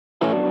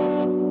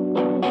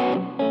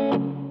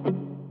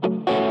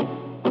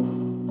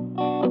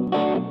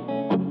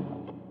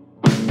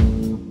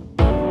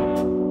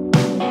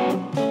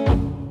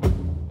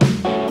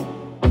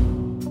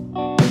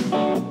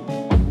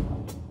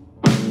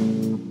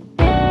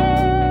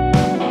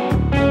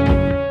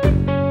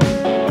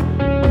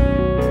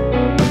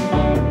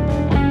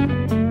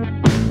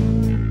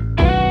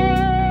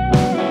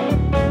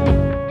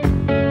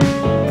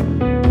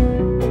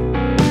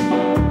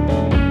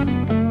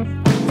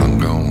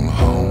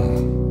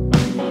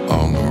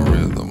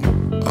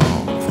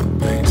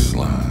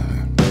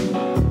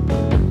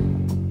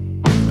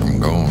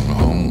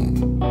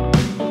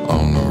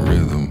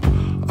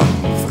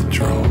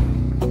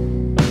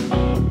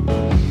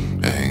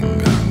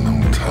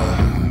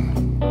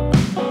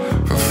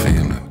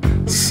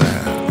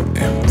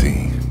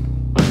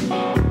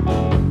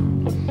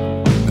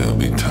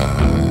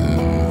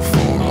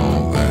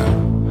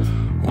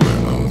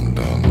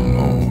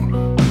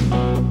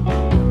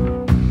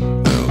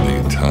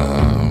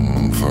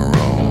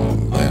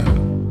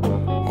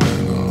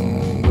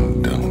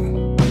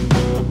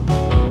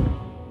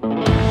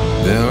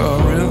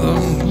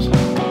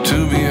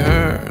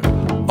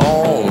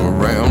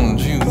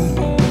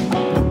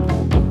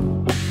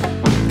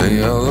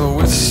Hear the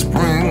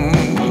whispering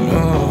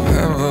of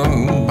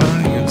heaven by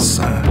your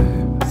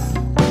side.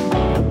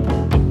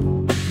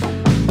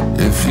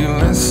 If you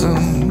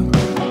listen,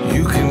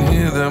 you can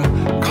hear them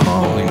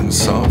calling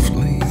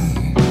softly,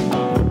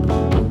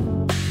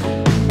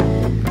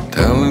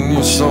 telling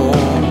your soul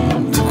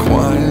to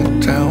quiet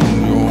down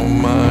your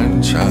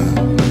mind, child.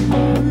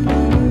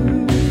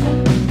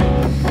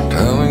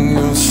 Telling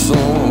your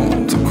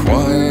soul to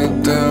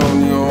quiet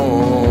down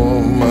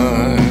your mind.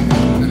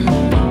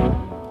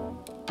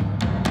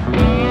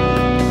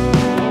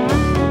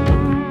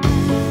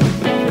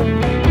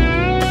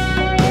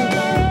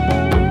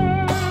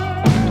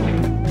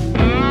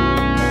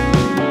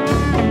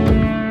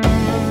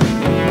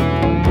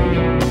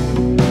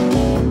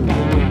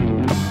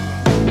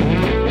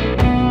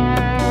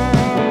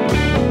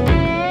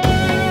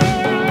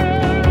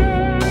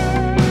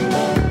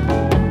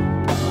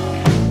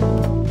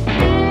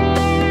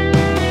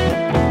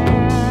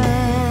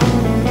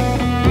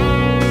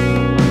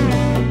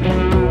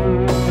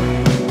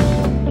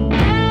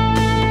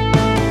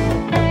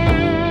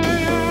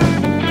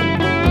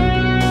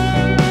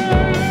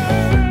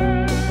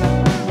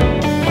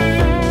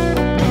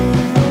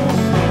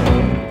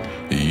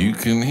 You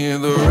can hear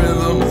the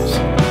rhythms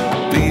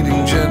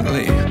beating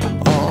gently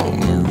on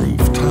the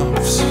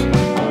rooftops,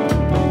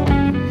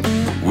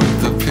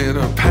 with the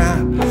pitter-pat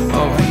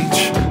of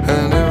each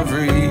and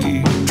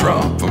every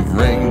drop of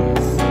rain.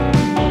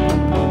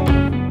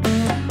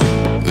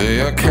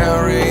 They are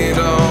carried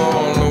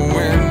on the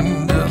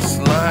wind just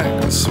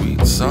like a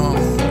sweet song,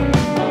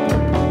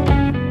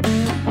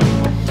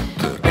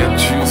 to get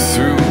you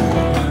through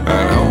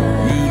and help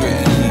you to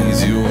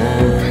ease your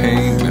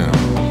pain now.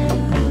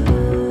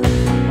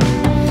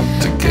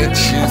 Get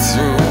you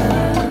through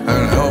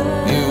and help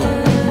you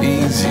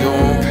ease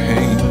your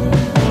pain.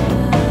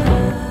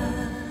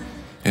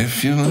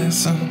 If you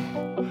listen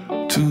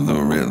to the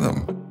rhythm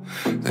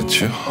that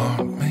your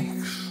heart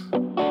makes,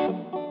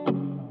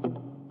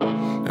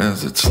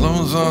 as it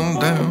slows on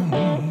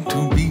down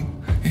to beat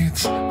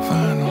its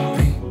final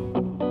beat,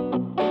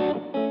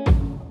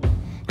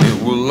 it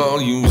will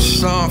lull you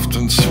soft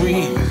and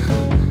sweet,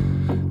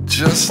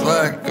 just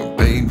like a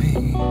baby,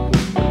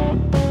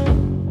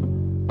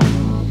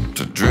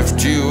 to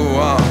drift you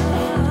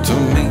off to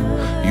meet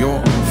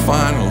your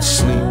final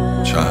sleep,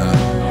 child.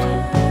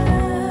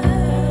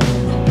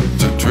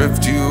 To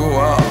drift you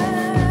off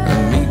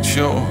and meet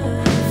your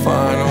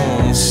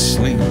final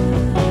sleep.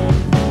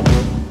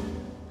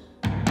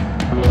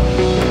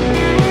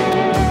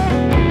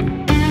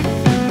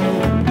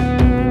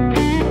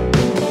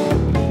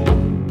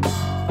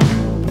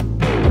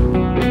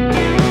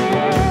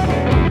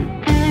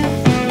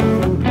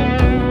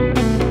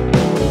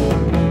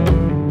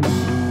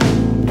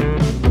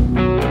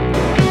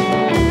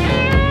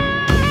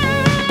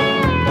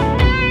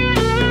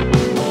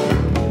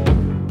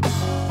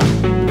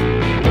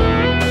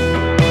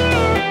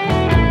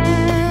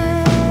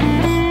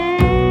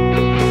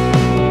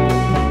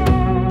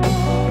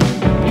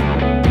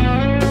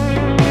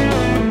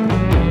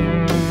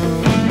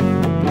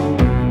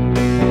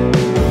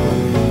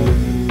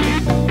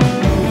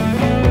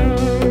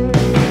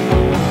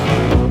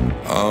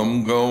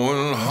 I'm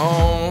going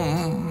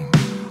home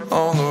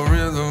on the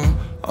rhythm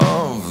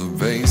of the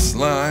bass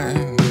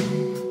line.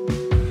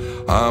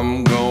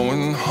 I'm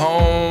going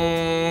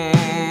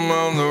home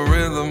on the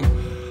rhythm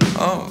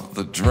of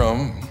the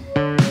drum.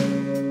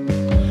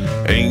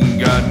 Ain't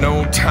got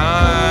no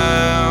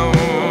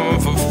time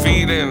for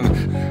feeling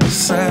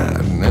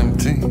sad and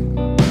empty.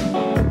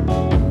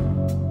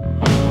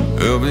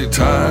 There'll be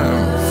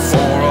time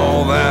for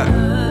all that